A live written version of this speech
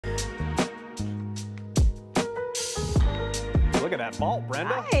Look at that vault,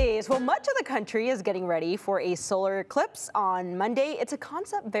 Brenda. Nice. Well, much of the country is getting ready for a solar eclipse on Monday. It's a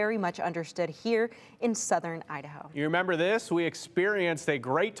concept very much understood here in southern Idaho. You remember this? We experienced a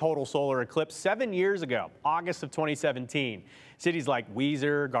great total solar eclipse 7 years ago, August of 2017. Cities like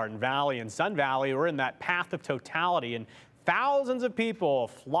Weiser, Garden Valley, and Sun Valley were in that path of totality, and thousands of people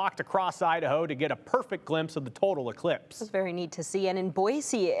flocked across Idaho to get a perfect glimpse of the total eclipse. It was very neat to see. And in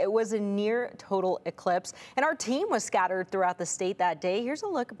Boise, it was a near total eclipse. And our team was scattered throughout the state that day. Here's a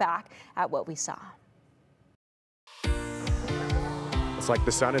look back at what we saw. It's like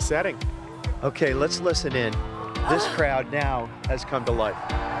the sun is setting. Okay, let's listen in. This crowd now has come to life.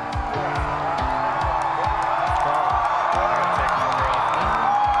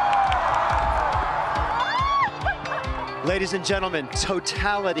 Ladies and gentlemen,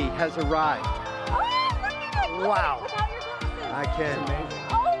 totality has arrived. Oh, wow. I can.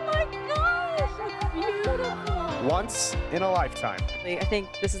 Oh my gosh, that's beautiful. Once in a lifetime. I think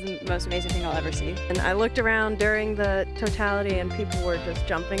this is the most amazing thing I'll ever see. And I looked around during the totality and people were just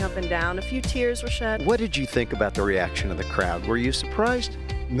jumping up and down. A few tears were shed. What did you think about the reaction of the crowd? Were you surprised?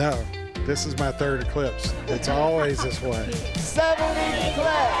 No, this is my third eclipse. It's always this way. 70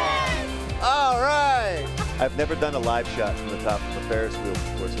 eclipse! All right! I've never done a live shot from the top of a Ferris wheel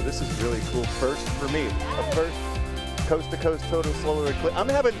before, so this is really cool. First for me, a first coast-to-coast total solar eclipse. I'm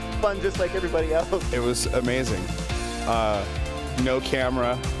having fun just like everybody else. It was amazing. No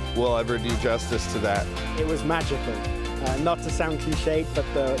camera will ever do justice to that. It was magical. Not to sound cliched,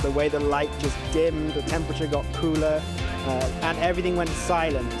 but the way the light just dimmed, the temperature got cooler, and everything went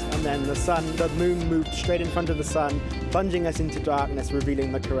silent. And then the moon moved straight in front of the sun, plunging us into darkness,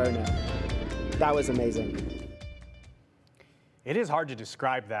 revealing the corona. That was amazing. It is hard to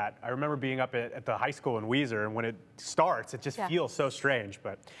describe that. I remember being up at the high school in Weiser, and when it starts, it just feels so strange.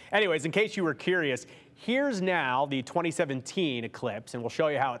 But anyways, in case you were curious, here's now the 2017 eclipse, and we'll show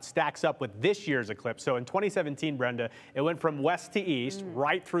you how it stacks up with this year's eclipse. So in 2017, Brenda, it went from west to east,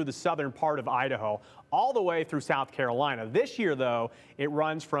 right through the southern part of Idaho, all the way through South Carolina. This year, though, it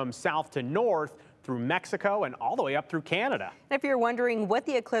runs from south to north, through Mexico and all the way up through Canada. If you're wondering what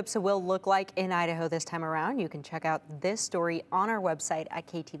the eclipse will look like in Idaho this time around, you can check out this story on our website at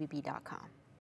ktvb.com.